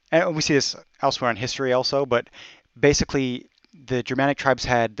 that, and we see this elsewhere in history also, but basically the Germanic tribes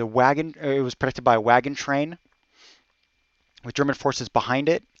had the wagon, it was protected by a wagon train with German forces behind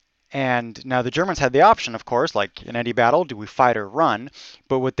it. And now the Germans had the option, of course, like in any battle, do we fight or run?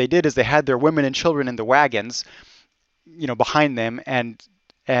 But what they did is they had their women and children in the wagons, behind them, and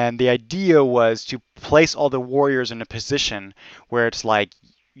the idea was to place all the warriors in a position where it's like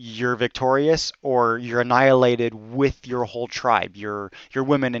you're victorious or you're annihilated with your whole tribe, your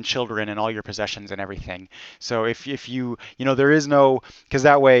women and children and all your possessions and everything. So if you there is no, because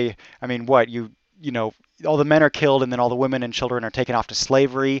that way, I mean, what all the men are killed and then all the women and children are taken off to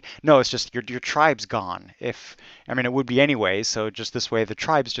slavery. No, it's just your tribe's gone. It would be anyways. So just this way, the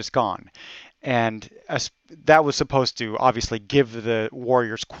tribe's just gone. And that was supposed to obviously give the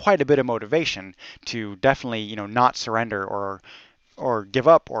warriors quite a bit of motivation to definitely, not surrender or give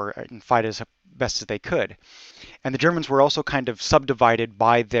up and fight as best as they could. And the Germans were also kind of subdivided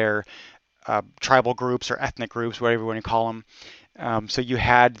by their tribal groups or ethnic groups, whatever you want to call them. So you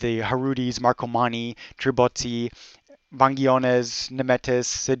had the Harudis, Marcomanni, Tribozzi, Vangiones, Nemetes,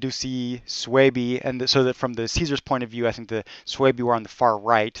 Seduci, Suebi, and so that from the Caesar's point of view, I think the Suebi were on the far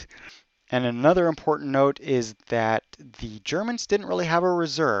right. And another important note is that the Germans didn't really have a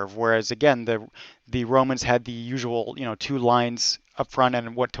reserve, whereas again the Romans had the usual 2 lines up front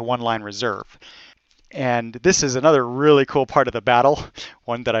and went to 1 line reserve. And this is another really cool part of the battle,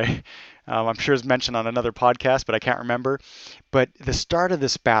 one that I'm sure is mentioned on another podcast, but I can't remember. But the start of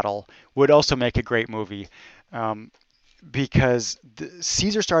this battle would also make a great movie. Because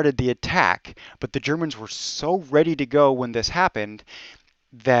Caesar started the attack, but the Germans were so ready to go when this happened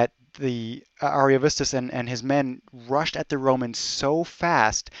that the Ariovistus and his men rushed at the Romans so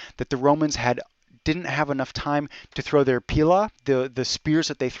fast that the Romans didn't have enough time to throw their pila, the spears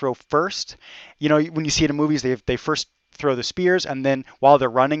that they throw first. When you see it in movies, they first throw the spears, and then while they're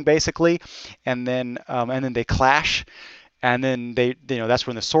running, basically, and then they clash, and then that's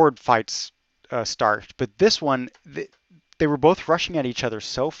when the sword fights start. But this one, they were both rushing at each other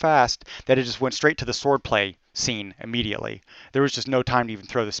so fast that it just went straight to the swordplay scene immediately. There was just no time to even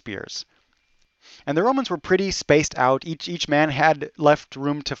throw the spears. And the Romans were pretty spaced out. Each man had left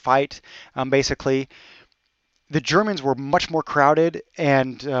room to fight, basically. The Germans were much more crowded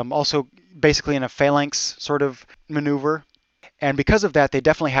and also basically in a phalanx sort of maneuver. And because of that, they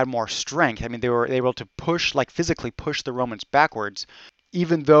definitely had more strength. I mean, they were able to physically push the Romans backwards.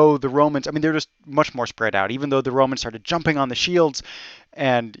 Even though the Romans, they're just much more spread out. Even though the Romans started jumping on the shields,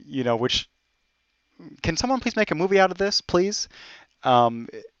 and which, can someone please make a movie out of this, please?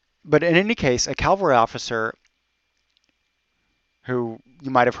 But in any case, a cavalry officer who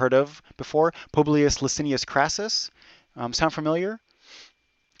you might have heard of before, Publius Licinius Crassus, sound familiar?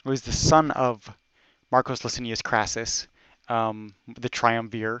 He was the son of Marcus Licinius Crassus, the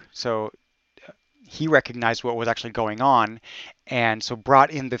triumvir. So he recognized what was actually going on, and so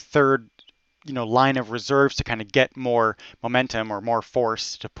brought in the 3rd line of reserves to kind of get more momentum or more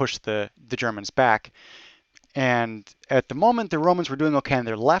force to push the Germans back. And at the moment, the Romans were doing okay on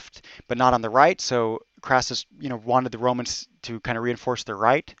their left, but not on the right. So Crassus, wanted the Romans to kind of reinforce their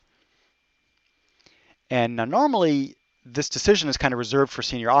right. And now normally this decision is kind of reserved for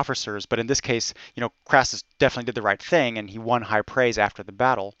senior officers, but in this case, Crassus definitely did the right thing, and he won high praise after the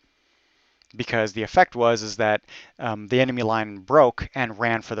battle. Because the effect is that the enemy line broke and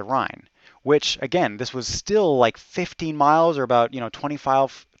ran for the Rhine, which again, this was still like 15 miles or about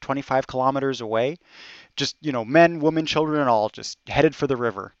 25 kilometers away. just, men, women, children, and all just headed for the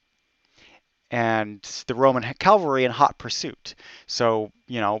river. And the Roman cavalry in hot pursuit. So,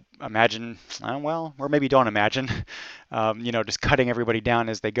 imagine, well, or maybe don't imagine, just cutting everybody down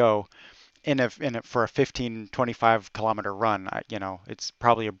as they go for a 15, 25-kilometer run. It's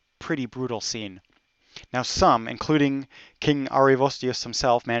probably a pretty brutal scene. Now, some, including King Ariovistus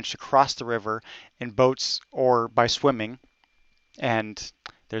himself, managed to cross the river in boats or by swimming, and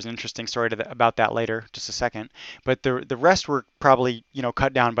there's an interesting story about that later, just a second. But the rest were probably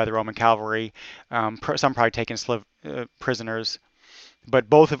cut down by the Roman cavalry. Some probably taken prisoners. But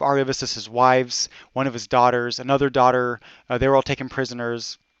both of Ariovistus's wives, one of his daughters, another daughter, they were all taken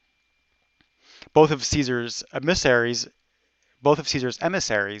prisoners. Both of Caesar's emissaries,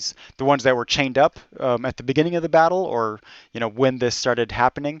 the ones that were chained up at the beginning of the battle, or when this started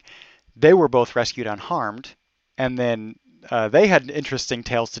happening, they were both rescued unharmed. And then they had interesting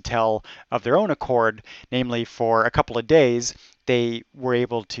tales to tell of their own accord, namely for a couple of days they were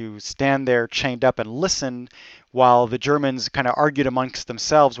able to stand there chained up and listen while the Germans kind of argued amongst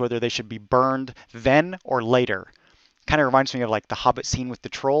themselves whether they should be burned then or later. Kind of reminds me of like the Hobbit scene with the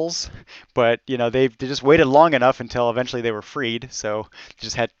trolls, but they just waited long enough until eventually they were freed, so they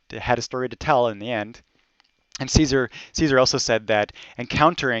just had a story to tell in the end. And Caesar also said that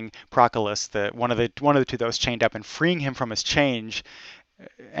encountering Proclus, one of the two that was chained up, and freeing him from his chains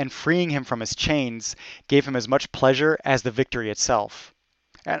gave him as much pleasure as the victory itself.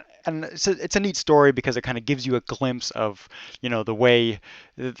 And it's a neat story because it kind of gives you a glimpse of the way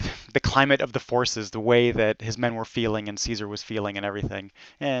the climate of the forces, the way that his men were feeling and Caesar was feeling and everything.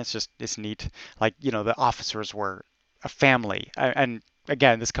 And it's neat. Like the officers were a family, and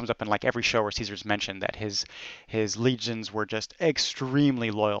again, this comes up in like every show where Caesar's mentioned that his legions were just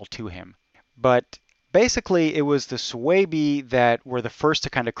extremely loyal to him. But basically, it was the Suebi that were the first to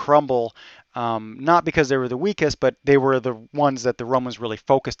kind of crumble, not because they were the weakest, but they were the ones that the Romans really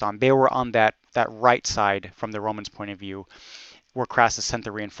focused on. They were on that right side from the Romans' point of view, where Crassus sent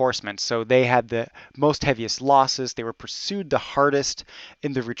the reinforcements. So they had the most heaviest losses. They were pursued the hardest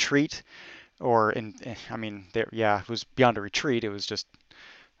in the retreat, it was beyond a retreat. It was just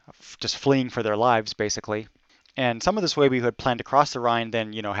fleeing for their lives, basically. And some of the Suebi who had planned to cross the Rhine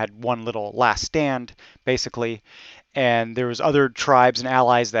then, had one little last stand, basically. And there was other tribes and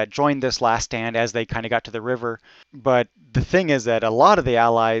allies that joined this last stand as they kind of got to the river. But the thing is that a lot of the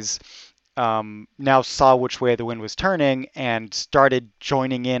allies now saw which way the wind was turning and started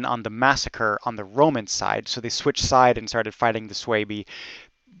joining in on the massacre on the Roman side. So they switched side and started fighting the Suebi,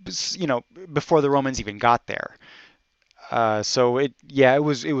 before the Romans even got there. So it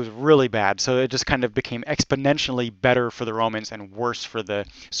was really bad. So it just kind of became exponentially better for the Romans and worse for the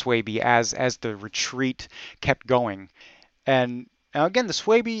Suebi as the retreat kept going. And now again, the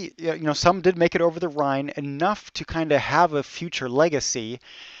Suebi, some did make it over the Rhine enough to kind of have a future legacy.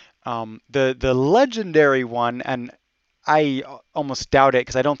 The legendary one, and I almost doubt it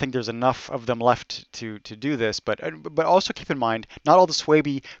because I don't think there's enough of them left to do this. But also keep in mind, not all the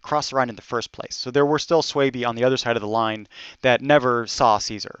Suebi crossed the Rhine in the first place. So there were still Suebi on the other side of the line that never saw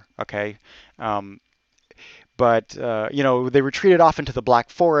Caesar. Okay, but they retreated off into the Black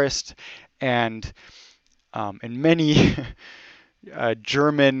Forest, and in many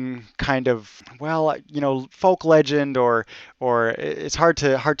German kind of folk legend or it's hard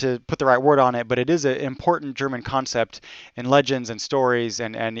to put the right word on it, but it is an important German concept in legends and stories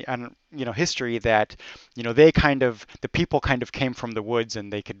and history that the people kind of came from the woods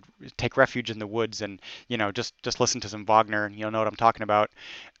and they could take refuge in the woods and just listen to some Wagner and you'll know what I'm talking about.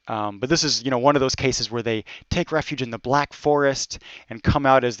 But this is one of those cases where they take refuge in the Black Forest and come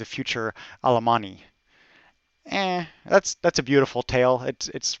out as the future Alemanni. That's a beautiful tale.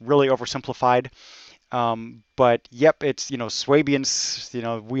 It's really oversimplified. But yep, it's Swabians.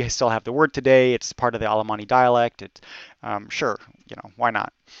 We still have the word today. It's part of the Alemanni dialect. It's sure, why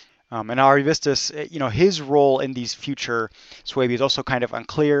not? And Ariovistus, his role in these future Suebi is also kind of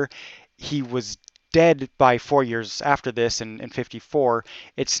unclear. He was dead by 4 years after this in 54.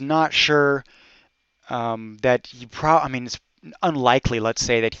 It's not sure that he it's unlikely, let's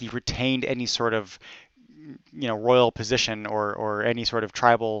say, that he retained any sort of royal position or any sort of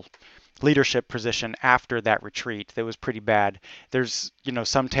tribal leadership position after that retreat. That was pretty bad. There's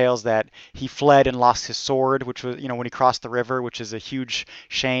some tales that he fled and lost his sword, which was when he crossed the river, which is a huge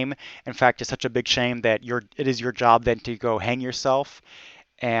shame. In fact, it's such a big shame that it is your job then to go hang yourself,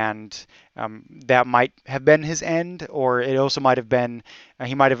 and that might have been his end, or it also might have been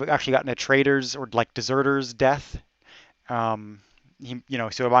he might have actually gotten a traitor's or like deserter's death.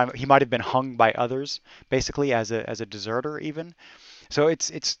 So he might have been hung by others, basically as a deserter even. So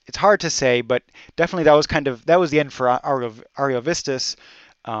it's hard to say, but definitely that was the end for Ariovistus.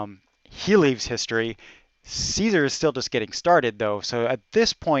 He leaves history. Caesar is still just getting started though. So at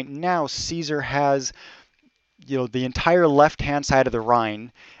this point now, Caesar has the entire left-hand side of the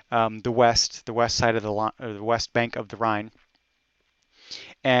Rhine, the west side of the west bank of the Rhine,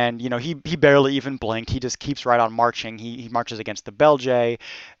 and he barely even blinked. He just keeps right on marching. He marches against the Belgae.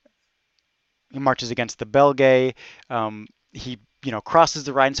 He marches against the Belgae. He crosses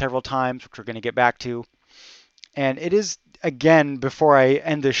the Rhine several times, which we're going to get back to. And it is, again, before I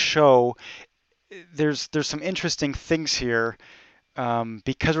end this show, there's some interesting things here,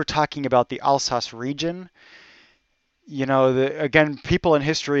 because we're talking about the Alsace region. Again, people in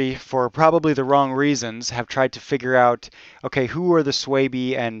history, for probably the wrong reasons, have tried to figure out, okay, who were the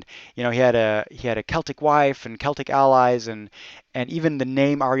Suebi, and he had a Celtic wife and Celtic allies, and even the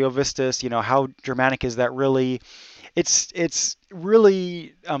name Ariovistus, how Germanic is that really? It's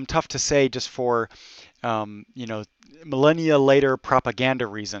really tough to say just for millennia later propaganda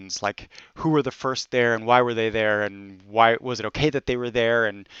reasons, like who were the first there and why were they there and why was it okay that they were there,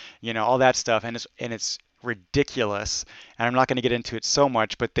 and all that stuff, and it's ridiculous, and I'm not going to get into it so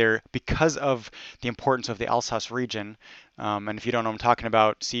much, but they're, because of the importance of the Alsace region, and if you don't know what I'm talking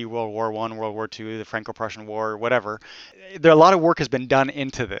about, see World War I, World War II, the Franco-Prussian War, whatever. A lot of work has been done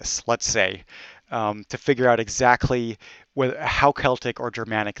into this, let's say, to figure out exactly how Celtic or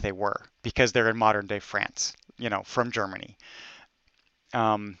Germanic they were, because they're in modern day France, from Germany.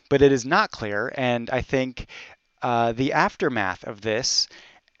 But it is not clear, and I think the aftermath of this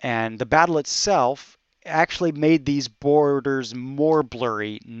and the battle itself actually made these borders more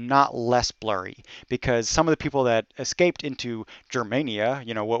blurry, not less blurry, because some of the people that escaped into Germania,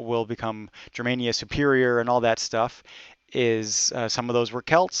 what will become Germania Superior and all that stuff, is some of those were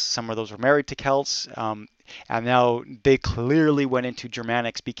Celts, some of those were married to Celts, and now they clearly went into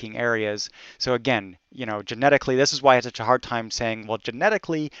Germanic-speaking areas. So again, genetically, this is why I had such a hard time saying, well,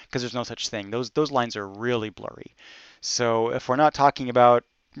 genetically, because there's no such thing. Those lines are really blurry. So if we're not talking about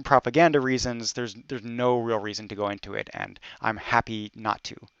propaganda reasons, there's no real reason to go into it, and I'm happy not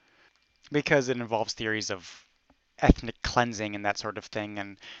to, because it involves theories of ethnic cleansing and that sort of thing,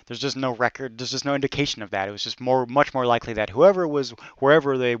 and there's just no record, there's just no indication of that. It was just much more likely that whoever was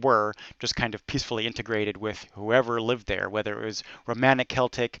wherever they were just kind of peacefully integrated with whoever lived there, whether it was Romanic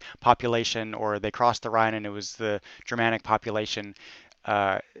Celtic population or they crossed the Rhine and it was the Germanic population.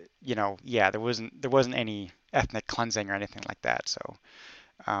 Yeah, there wasn't any ethnic cleansing or anything like that. So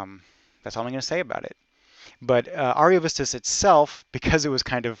that's all I'm going to say about it. But Ariovistus itself, because it was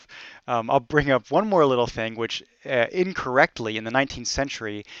kind of, I'll bring up one more little thing, which incorrectly in the 19th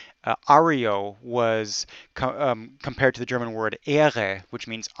century, Ario was compared to the German word Ehre, which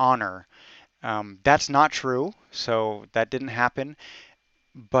means honor. That's not true, so that didn't happen.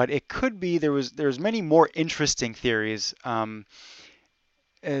 But it could be. There's many more interesting theories.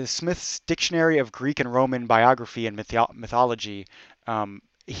 Smith's Dictionary of Greek and Roman Biography and Mythology,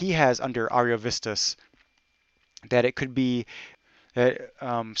 he has under Ariovistus that it could be that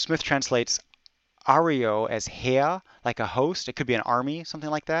Smith translates Ario as Heer, like a host. It could be an army,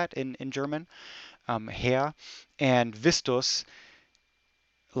 something like that in German, Heer, and Vistus,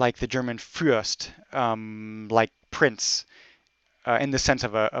 like the German Fürst, like prince, in the sense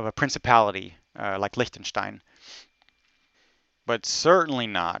of a principality, like Liechtenstein. But certainly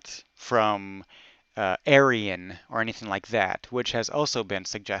not from Aryan or anything like that, which has also been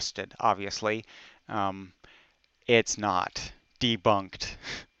suggested, obviously. It's not debunked.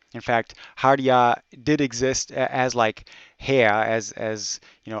 In fact, Hardia did exist as like Hea, as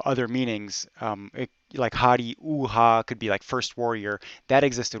other meanings. Like Hari Uha could be like first warrior. That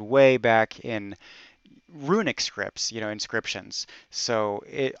existed way back in runic scripts, inscriptions. So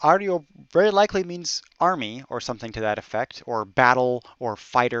Aryo very likely means army or something to that effect, or battle or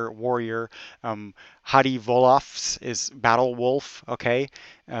fighter, warrior. Hari Volofs is battle wolf, okay?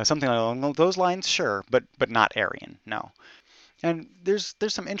 Something along those lines, sure, but not Aryan, no. And there's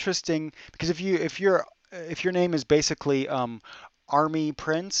some interesting, because if your name is basically army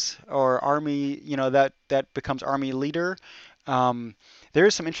prince or army, that becomes army leader. There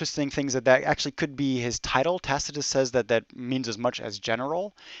is some interesting things that actually could be his title. Tacitus says that means as much as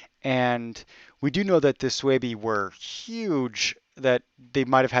general, and we do know that the Suebi were huge, that they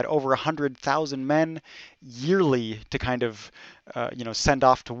might have had over 100,000 men yearly to kind of send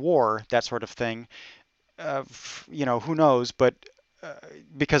off to war, that sort of thing. Who knows, but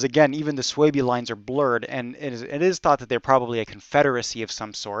because again, even the Suebi lines are blurred, and it is thought that they're probably a confederacy of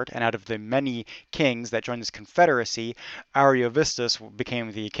some sort, and out of the many kings that joined this confederacy, Ariovistus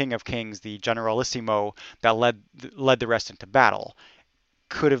became the king of kings, the generalissimo that led the rest into battle.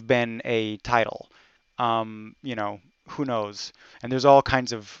 could have been a title. Who knows? And there's all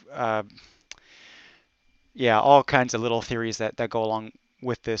kinds of all kinds of little theories that go along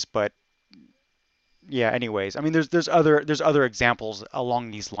with this, but yeah, anyways, I mean, there's other examples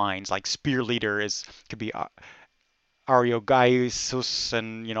along these lines, like spear leader could be Ariogaeus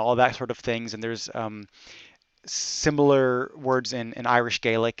and all that sort of things, and there's similar words in Irish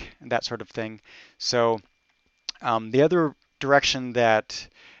Gaelic and that sort of thing. So the other direction that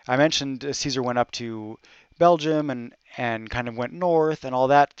I mentioned, Caesar went up to Belgium and kind of went north and all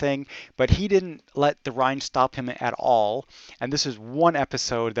that thing, but he didn't let the Rhine stop him at all. And this is one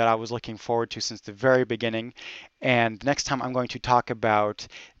episode that I was looking forward to since the very beginning. And next time I'm going to talk about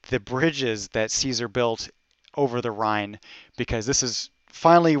the bridges that Caesar built over the Rhine, because this is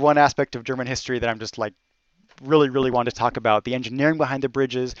finally one aspect of German history that I'm just like really, really want to talk about: the engineering behind the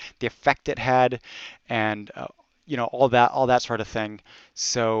bridges, the effect it had, and all that sort of thing.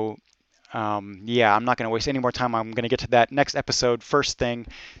 So yeah, I'm not going to waste any more time. I'm going to get to that next episode first thing.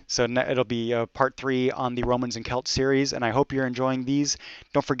 So it'll be part 3 on the Romans and Celts series, and I hope you're enjoying these.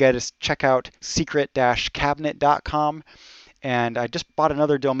 Don't forget to check out secret-cabinet.com. And I just bought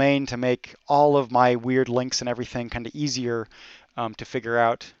another domain to make all of my weird links and everything kind of easier to figure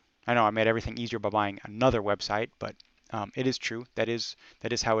out. I know I made everything easier by buying another website, but it is true. That is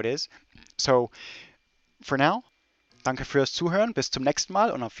how it is. So for now, danke fürs Zuhören. Bis zum nächsten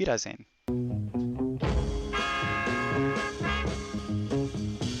Mal und auf Wiedersehen.